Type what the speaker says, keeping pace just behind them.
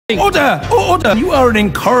Order! Order! You are an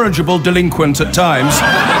incorrigible delinquent at times.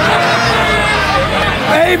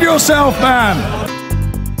 Behave yourself, man!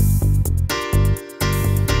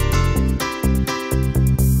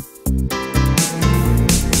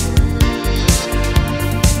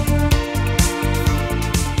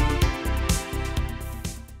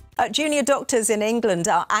 Junior doctors in England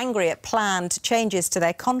are angry at planned changes to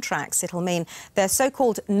their contracts. It'll mean their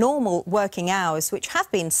so-called normal working hours, which have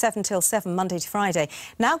been 7 till 7 Monday to Friday,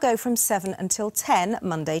 now go from 7 until 10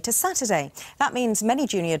 Monday to Saturday. That means many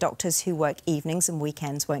junior doctors who work evenings and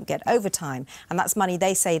weekends won't get overtime, and that's money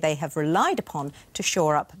they say they have relied upon to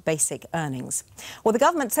shore up basic earnings. Well, the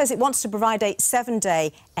government says it wants to provide a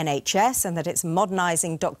 7-day NHS and that it's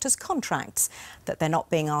modernising doctors' contracts, that they're not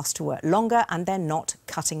being asked to work longer and they're not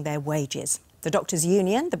cutting their wages. The Doctors'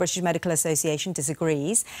 Union, the British Medical Association,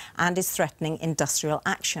 disagrees and is threatening industrial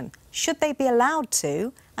action. Should they be allowed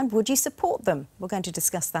to, and would you support them? We're going to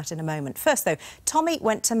discuss that in a moment. First, though, Tommy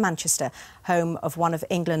went to Manchester, home of one of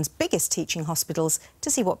England's biggest teaching hospitals,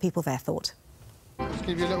 to see what people there thought. Just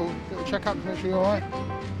give you a little check-up to make sure you're all right.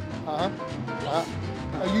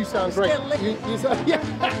 You sound great. You sound,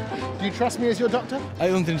 yeah. Do you trust me as your doctor? I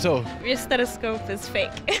don't think so. Your stethoscope is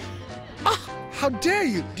fake. How dare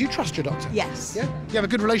you? Do you trust your doctor? Yes. Yeah? You have a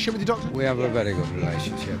good relationship with your doctor? We have a very good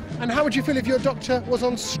relationship. And how would you feel if your doctor was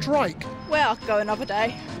on strike? Well, I'll go another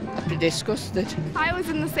day. I'd be disgusted. If I was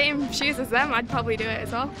in the same shoes as them, I'd probably do it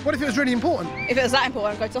as well. What if it was really important? If it was that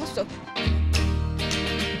important, I'd go to the hospital.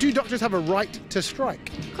 Do doctors have a right to strike?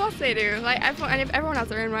 Of course they do. Like everyone has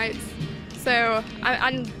their own rights. So,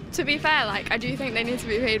 and to be fair, like I do think they need to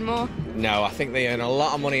be paid more. No, I think they earn a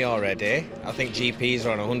lot of money already. I think GPs are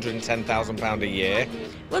on £110,000 a year.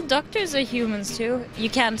 Well, doctors are humans too. You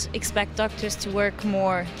can't expect doctors to work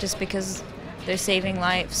more just because they're saving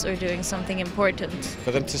lives or doing something important. For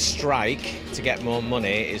them to strike to get more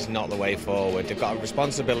money is not the way forward. They've got a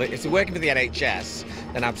responsibility. If they're working for the NHS,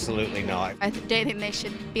 then absolutely not. I don't think they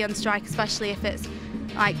should be on strike, especially if it's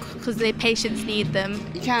like because the patients need them.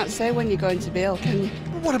 You can't say when you're going to be ill, can you?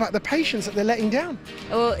 Well, what about the patients that they're letting down?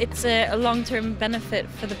 Well, it's a long-term benefit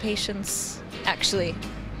for the patients, actually,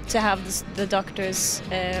 to have the doctors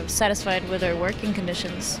satisfied with their working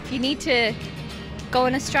conditions. If you need to go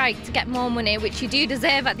on a strike to get more money, which you do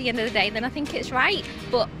deserve at the end of the day, then I think it's right.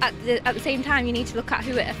 But at the same time, you need to look at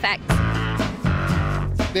who it affects.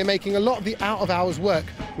 They're making a lot of the out-of-hours work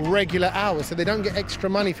regular hours, so they don't get extra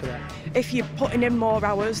money for that. If you're putting in more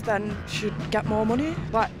hours, then you should get more money.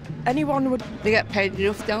 Like, anyone would... They get paid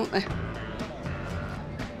enough, don't they?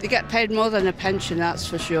 They get paid more than a pension, that's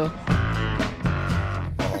for sure.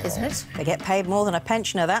 Isn't it? They get paid more than a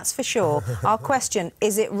pensioner, that's for sure. Our question,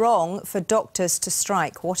 is it wrong for doctors to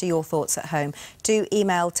strike? What are your thoughts at home? Do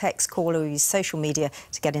email, text, call or use social media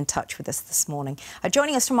to get in touch with us this morning.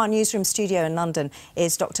 Joining us from our newsroom studio in London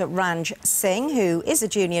is Dr Ranj Singh, who is a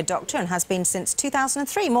junior doctor and has been since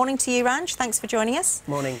 2003. Morning to you, Ranj. Thanks for joining us.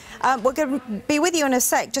 Morning. We're going to be with you in a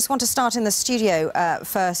sec. Just want to start in the studio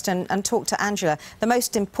first and talk to Angela.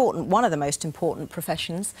 One of the most important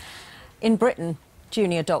professions in Britain.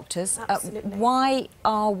 Junior doctors. Why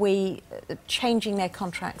are we changing their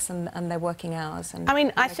contracts and their working hours? And I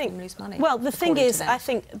mean, I think, lose money, well, the thing is, I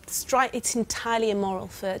think it's entirely immoral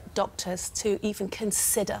for doctors to even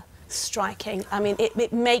consider striking. I mean,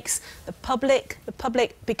 it makes the public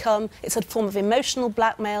become, it's a form of emotional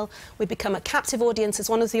blackmail. We become a captive audience, as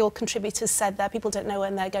one of your contributors said there. People don't know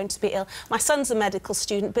when they're going to be ill. My son's a medical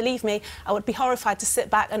student. Believe me, I would be horrified to sit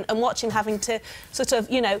back and watch him having to sort of,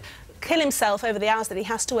 you know, kill himself over the hours that he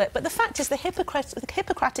has to work. But the fact is, the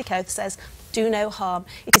Hippocratic Oath says, do no harm.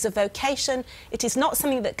 It is a vocation. It is not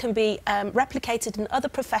something that can be replicated in other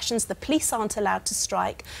professions. The police aren't allowed to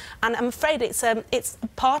strike. And I'm afraid it's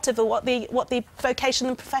part of what the vocation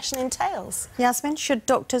and profession entails. Yasmin, should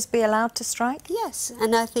doctors be allowed to strike? Yes,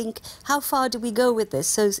 and I think, how far do we go with this?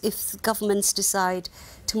 So if governments decide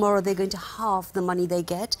tomorrow they're going to halve the money they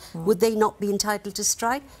get, would they not be entitled to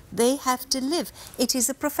strike? They have to live. It is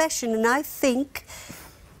a profession, and I think,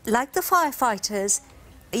 like the firefighters,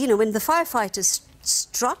 you know, when the firefighters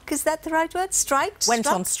struck, is that the right word? Went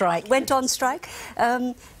on strike.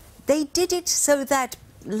 They did it so that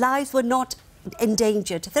lives were not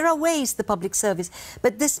endangered. There are ways, the public service,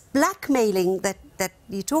 but this blackmailing that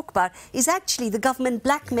you talk about is actually the government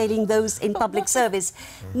blackmailing those in public service.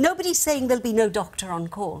 Nobody's saying there'll be no doctor on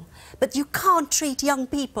call, but you can't treat young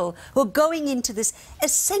people who are going into this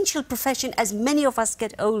essential profession as many of us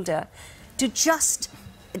get older to just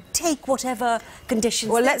take whatever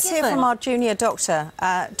conditions Well, they're let's given. hear from our junior doctor,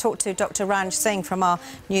 talk to Dr Ranj Singh from our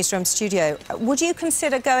newsroom studio. Would you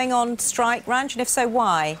consider going on strike, Ranj, and if so,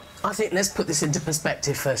 why? I think let's put this into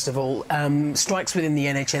perspective first of all. Strikes within the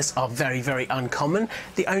NHS are very, very uncommon.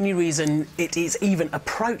 The only reason it is even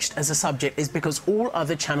approached as a subject is because all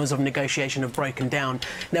other channels of negotiation have broken down.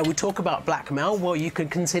 Now, we talk about blackmail. Well, you can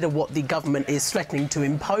consider what the government is threatening to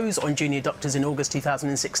impose on junior doctors in August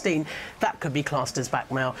 2016. That could be classed as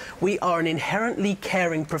blackmail. We are an inherently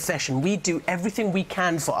caring profession. We do everything we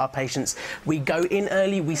can for our patients. We go in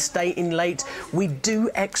early, we stay in late, we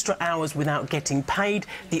do extra hours without getting paid.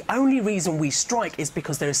 The only reason we strike is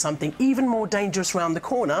because there is something even more dangerous around the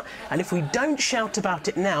corner, and if we don't shout about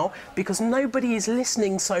it now, because nobody is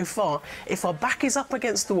listening so far, if our back is up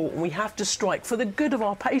against the wall and we have to strike for the good of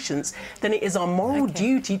our patients, then it is our moral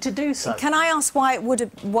duty to do so. Can I ask why it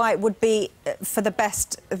would be for the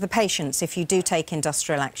best of the patients if you do take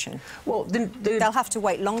industrial action? Well, they'll have to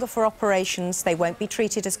wait longer for operations, they won't be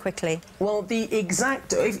treated as quickly. Well,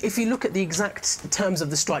 if you look at the exact terms of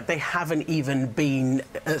the strike, they haven't even been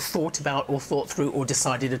thought about or thought through or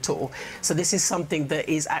decided at all. So this is something that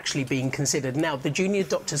is actually being considered. Now, the junior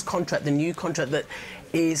doctor's contract, the new contract that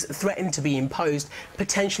is threatened to be imposed,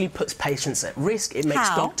 potentially puts patients at risk. It makes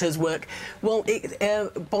doctors work. Well,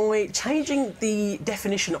 by changing the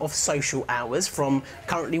definition of social hours from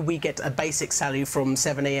currently we get a basic salary from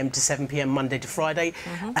 7 a.m. to 7 p.m. Monday to Friday,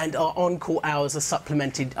 and our on-call hours are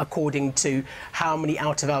supplemented according to how many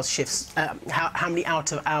out-of-hours shifts, how many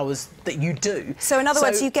out-of-hours that you do. So, in other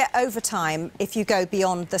words, you get overtime if you go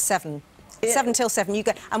beyond the 7 till 7, you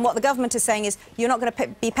go, and what the government is saying is you're not going to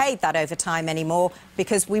be paid that overtime anymore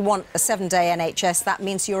because we want a 7-day NHS. That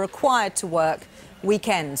means you're required to work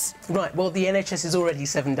weekends. Right, well, the NHS is already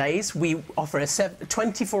 7 days. We offer a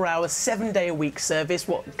 24-hour, 7-day-a-week service.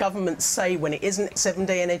 What governments say when it isn't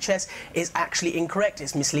 7-day NHS is actually incorrect,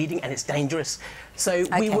 it's misleading and it's dangerous. So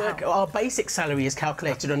we work, our basic salary is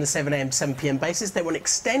calculated on a 7 a.m. to 7 p.m. basis. They want to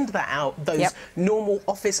extend that out, those normal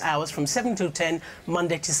office hours from 7 till 10,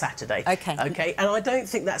 Monday to Saturday. OK, and I don't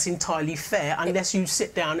think that's entirely fair unless you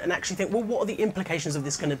sit down and actually think, well, what are the implications of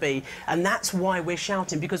this going to be? And that's why we're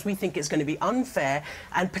shouting, because we think it's going to be unfair,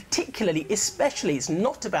 and particularly, especially, it's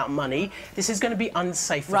not about money. This is going to be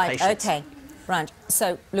unsafe for patients. Right,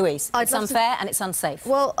 so, Louise, it's unfair and it's unsafe.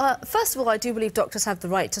 Well, first of all, I do believe doctors have the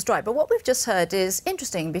right to strike, but what we've just heard is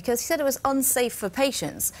interesting because he said it was unsafe for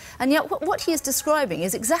patients, and yet what he is describing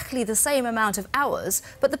is exactly the same amount of hours,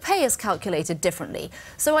 but the pay is calculated differently.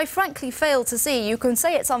 So I frankly fail to see, you can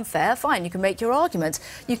say it's unfair, fine, you can make your argument.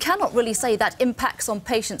 You cannot really say that impacts on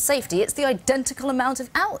patient safety. It's the identical amount of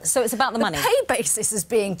hours. So it's about the money. The pay basis is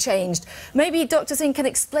being changed. Maybe Dr. Singh can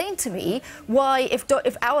explain to me why,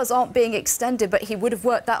 if hours aren't being extended, but he would have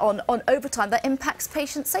worked that on overtime, that impacts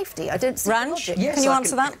patient safety. I don't see the logic. Yes, can you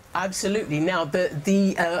answer that? Absolutely. Now,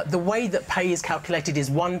 the way that pay is calculated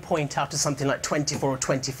is 1 point out of something like 24 or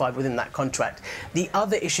 25 within that contract. The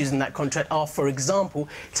other issues in that contract are, for example,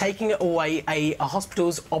 taking away a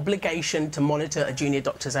hospital's obligation to monitor a junior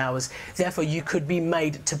doctor's hours. Therefore, you could be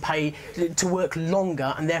made to work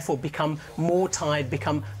longer and therefore become more tired,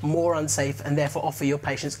 become more unsafe, and therefore offer your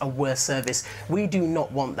patients a worse service. We do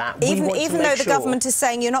not want that. Even though the government is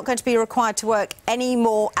saying you're not going to be required to work any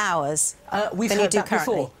more hours We've heard that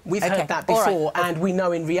before. We've heard that before, and we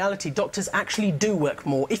know in reality doctors actually do work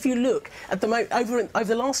more. If you look at the over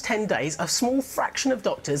the last 10 days, a small fraction of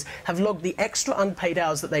doctors have logged the extra unpaid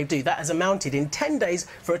hours that they do. That has amounted in 10 days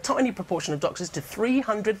for a tiny proportion of doctors to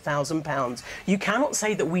 £300,000. You cannot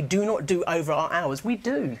say that we do not do over our hours. We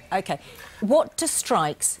do. OK. What do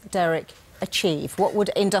strikes, Derek, achieve? What would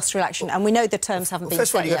industrial action... And we know the terms haven't been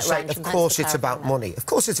set yet. Of course it's about money. Of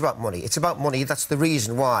course it's about money. It's about money. That's the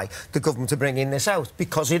reason why the government are bringing this out,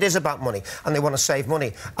 because it is about money, and they want to save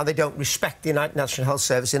money, and they don't respect the United National Health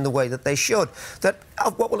Service in the way that they should.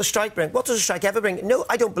 What will a strike bring? What does a strike ever bring? No,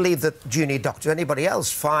 I don't believe that junior doctors, anybody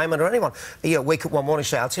else, firemen or anyone, wake up one morning and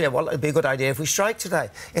say, I'll tell you what, it'd be a good idea if we strike today.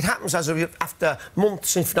 It happens after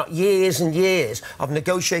months, if not years and years, of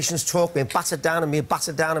negotiations, talk, being battered down and being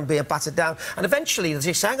battered down and being battered down. And eventually,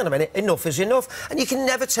 they say, hang on a minute, enough is enough. And you can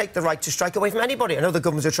never take the right to strike away from anybody. I know the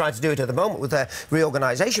governments are trying to do it at the moment with their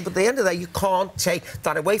reorganisation, but at the end of the day, you can't take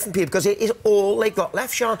that away from people because it is all they've got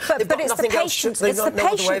left, Sean. But it's the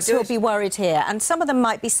patients, who will be worried here. And some of them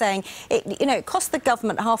might be saying, it costs the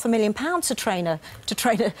government £500,000 to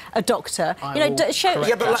train a doctor.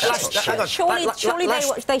 Surely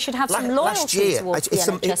they should have some loyalty towards the NHS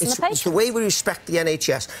and the patients. It's the way we respect the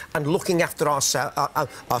NHS and looking after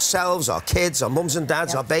ourselves, our our kids, our mums and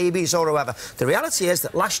dads, our babies, or whoever. The reality is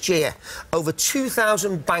that last year, over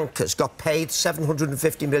 2,000 bankers got paid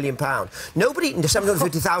 £750 million. Nobody,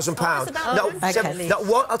 £750,000. Not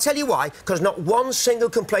one. I'll tell you why. Because not one single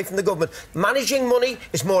complaint from the government. Managing money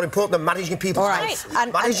is more important than managing people's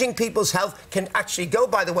health. Managing people's health can actually go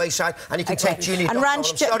by the wayside, and you can take junior doctors.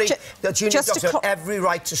 I'm sorry, the junior doctors have every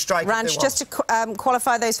right to strike. Ranj, just to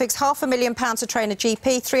qualify those figures, £500,000 to train a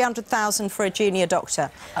GP, £300,000 for a junior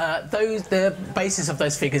doctor. The basis of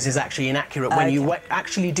those figures is actually inaccurate. When you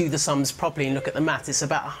actually do the sums properly and look at the math, it's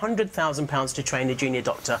about £100,000 to train a junior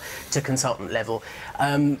doctor to consultant level.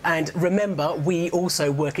 And remember, we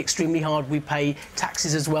also work extremely hard. We pay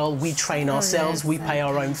taxes as well. We train ourselves. We pay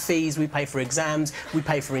our own fees. We pay for exams. We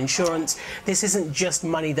pay for insurance. This isn't just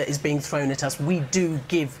money that is being thrown at us. We do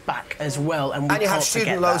give back as well, and we you have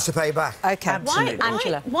student loans to pay back. Okay,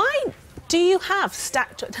 Angela. Why do you have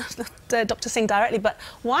Dr. Singh directly, but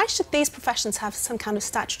why should these professions have some kind of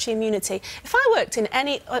statutory immunity? If I worked in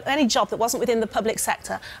any job that wasn't within the public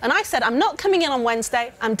sector, and I said, I'm not coming in on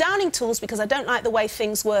Wednesday, I'm downing tools because I don't like the way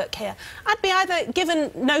things work here, I'd be either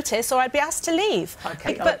given notice or I'd be asked to leave.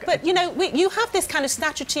 But you know, you have this kind of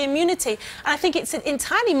statutory immunity, and I think it's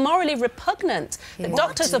entirely morally repugnant that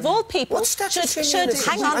doctors of all people should...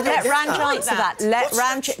 Hang on, let Ranj answer that. Let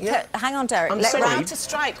Ranj... Hang on, Derek. Let Ranj to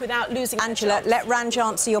strike without losing... Angela, let Ranj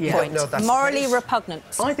answer your point. Morally repugnant.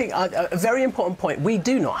 I think a very important point. We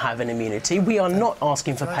do not have an immunity. We are not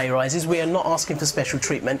asking for pay rises. We are not asking for special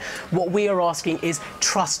treatment. What we are asking is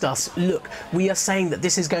trust us. Look, we are saying that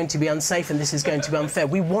this is going to be unsafe and this is going to be unfair.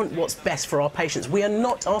 We want what's best for our patients. We are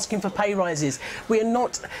not asking for pay rises. We are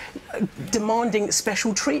not demanding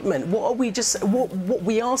special treatment. What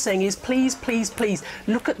we are saying is please, please, please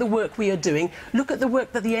look at the work we are doing. Look at the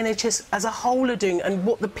work that the NHS as a whole are doing, and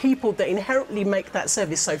what the people that inherently make that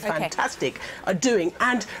service so fantastic are doing,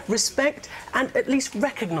 and respect and at least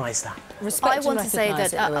recognise that. I want to say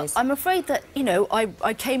that I'm afraid that, you know,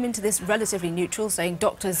 I came into this relatively neutral, saying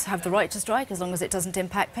doctors have the right to strike as long as it doesn't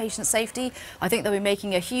impact patient safety. I think they'll be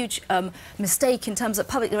making a huge mistake in terms of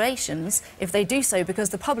public relations if they do so, because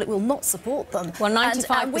the public will not support them. Well,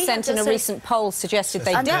 95% in a recent poll suggested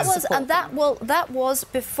they did support them. That was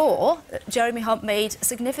before Jeremy Hunt made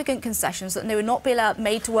significant concessions that they would not be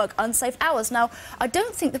made to work unsafe hours. Now, I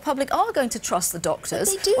don't think the public are going to trust the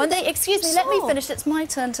doctors. But they do. When they, excuse me, let me finish. It's my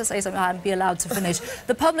turn to say something. I'll be allowed to finish.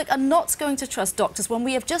 The public are not going to trust doctors when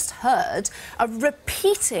we have just heard a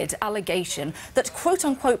repeated allegation that,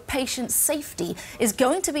 quote-unquote, patient safety is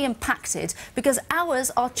going to be impacted because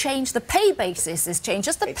hours are changed. The pay basis is changed.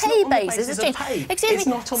 Just the pay basis is changed. Excuse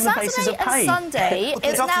me, Saturday and Sunday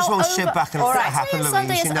is now over. Sit back and happen,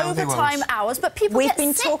 Sunday is overtime hours, but people get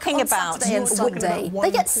sick on Saturday and Sunday.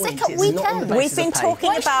 They get sick at weekends. We've been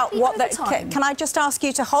talking about what the... Can I just ask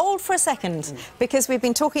you to hold for a second? Because we've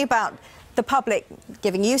been talking about the public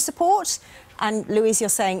giving you support, and Louise, you're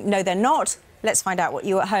saying, no, they're not. Let's find out what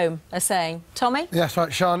you at home are saying. Tommy? Yes,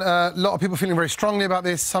 right, Sian. A lot of people feeling very strongly about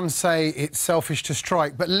this. Some say it's selfish to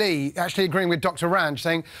strike. But Lee actually agreeing with Dr. Ranj,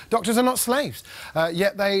 saying doctors are not slaves.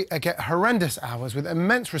 Yet they get horrendous hours with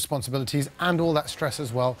immense responsibilities and all that stress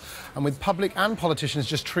as well. And with public and politicians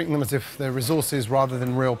just treating them as if they're resources rather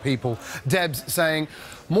than real people. Deb's saying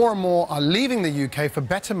more and more are leaving the UK for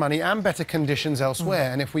better money and better conditions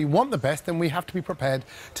elsewhere. And if we want the best, then we have to be prepared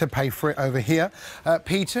to pay for it over here.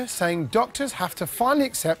 Peter saying doctors have to finally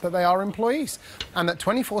accept that they are employees and that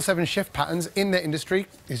 24/7 shift patterns in their industry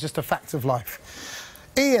is just a fact of life.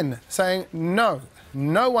 Ian saying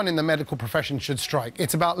no one in the medical profession should strike.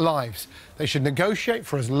 It's about lives. They should negotiate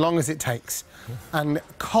for as long as it takes. And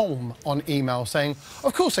Colm on email saying,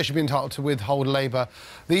 of course they should be entitled to withhold labour.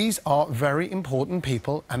 These are very important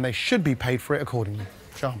people and they should be paid for it accordingly.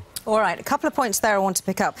 Sean. All right, a couple of points there I want to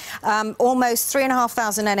pick up. Almost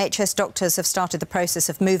 3,500 NHS doctors have started the process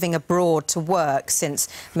of moving abroad to work since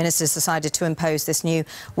ministers decided to impose this new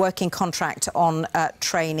working contract on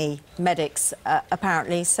trainee medics,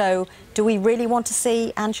 apparently. So do we really want to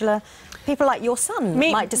see, Angela, people like your son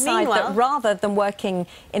might decide that rather than working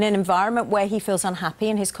in an environment where he feels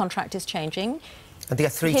unhappy and his contract is changing, and they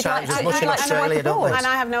get 3 times as much in Australia, don't they? And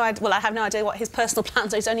I have no idea. Well, I have no idea what his personal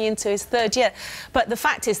plans are. He's only into his 3rd year. But the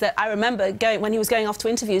fact is that I remember when he was going off to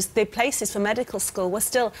interviews, the places for medical school were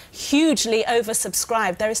still hugely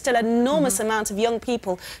oversubscribed. There is still an enormous amount of young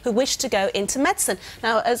people who wish to go into medicine.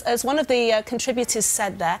 Now, as one of the contributors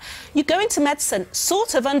said there, you go into medicine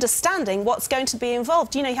sort of understanding what's going to be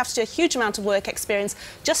involved. You know, you have to do a huge amount of work experience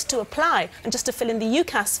just to apply and just to fill in the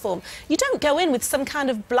UCAS form. You don't go in with some kind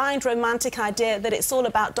of blind romantic idea that it's all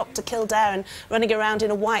about Dr. Kildare and running around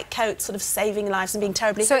in a white coat, sort of saving lives and being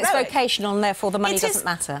terribly So heroic. it's vocational and therefore the money doesn't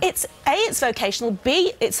matter? It's A, it's vocational,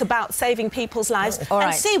 B, it's about saving people's lives, All right.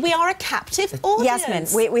 and C, we are a captive audience.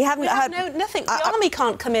 Yasmin, we haven't heard... nothing. The army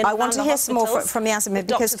can't come in. I want to hear some more from Yasmin,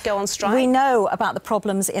 because doctors go on strike. We know about the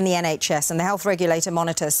problems in the NHS, and the health regulator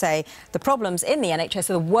monitors say the problems in the NHS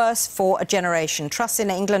are the worst for a generation. Trusts in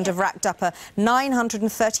England have racked up a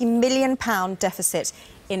 £930 million deficit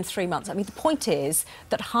in 3 months. I mean, the point is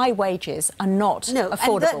that high wages are not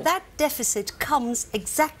affordable. And that deficit comes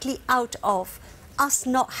exactly out of us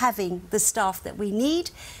not having the staff that we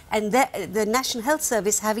need, and the National Health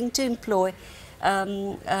Service having to employ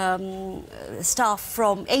staff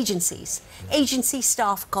from agencies. Agency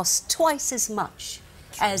staff cost twice as much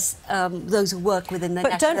as those who work within the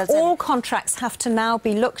National Health Service. But don't all contracts have to now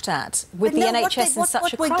be looked at with the NHS in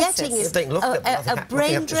such a crisis? What we're getting is a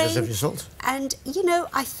brain drain. And, you know,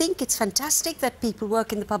 I think it's fantastic that people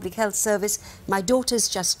work in the Public Health Service. My daughter's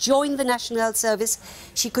just joined the National Health Service.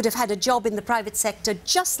 She could have had a job in the private sector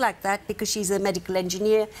just like that because she's a medical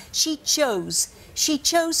engineer. She chose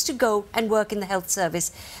to go and work in the health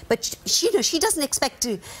service. But, you know, she doesn't expect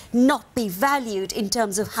to not be valued in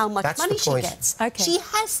terms of how much money she gets. Okay. She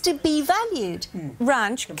has to be valued.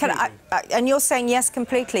 Ranj, and you're saying yes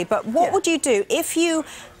completely, but what would you do if you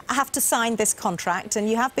have to sign this contract, and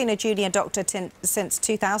you have been a junior doctor since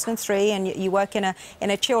 2003, and you work in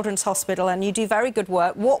a children's hospital, and you do very good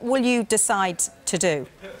work? What will you decide to do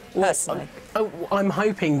personally? I'm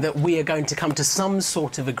hoping that we are going to come to some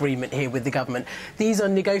sort of agreement here with the government. These are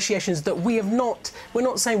negotiations that we're not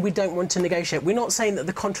saying we don't want to negotiate. We're not saying that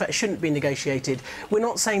the contract shouldn't be negotiated. We're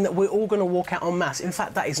not saying that we're all going to walk out en masse. In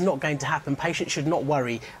fact, that is not going to happen. Patients should not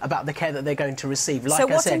worry about the care that they're going to receive. Like so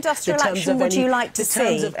what I said, industrial action would you like to see? The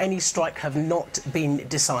terms of any strike have not been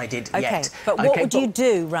decided yet. But what would you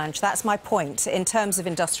do, Ranj? That's my point. In terms of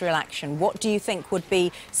industrial action, what do you think would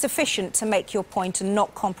be sufficient to make your point and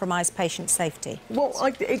not compromise patient safety? Well,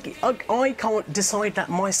 I can't decide that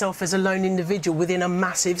myself as a lone individual within a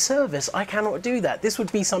massive service. I cannot do that. This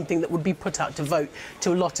would be something that would be put out to vote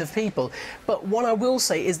to a lot of people. But what I will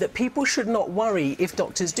say is that people should not worry if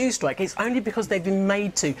doctors do strike. It's only because they've been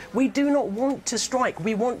made to. We do not want to strike.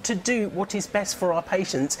 We want to do what is best for our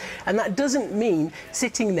patients. And that doesn't mean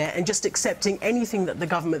sitting there and just accepting anything that the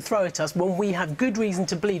government throw at us when we have good reason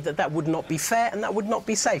to believe that that would not be fair and that would not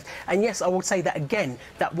be safe. And yes, I will say that again,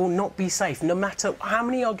 that will not be safe. No matter how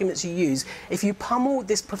many arguments you use, if you pummel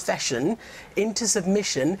this profession into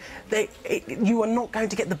submission, you are not going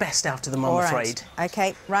to get the best out of them, I'm afraid.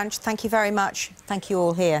 OK, Ranj, thank you very much. Thank you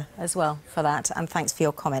all here as well for that, and thanks for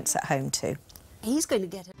your comments at home too. He's going to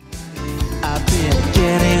get it. I've been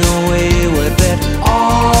getting away with it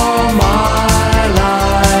all my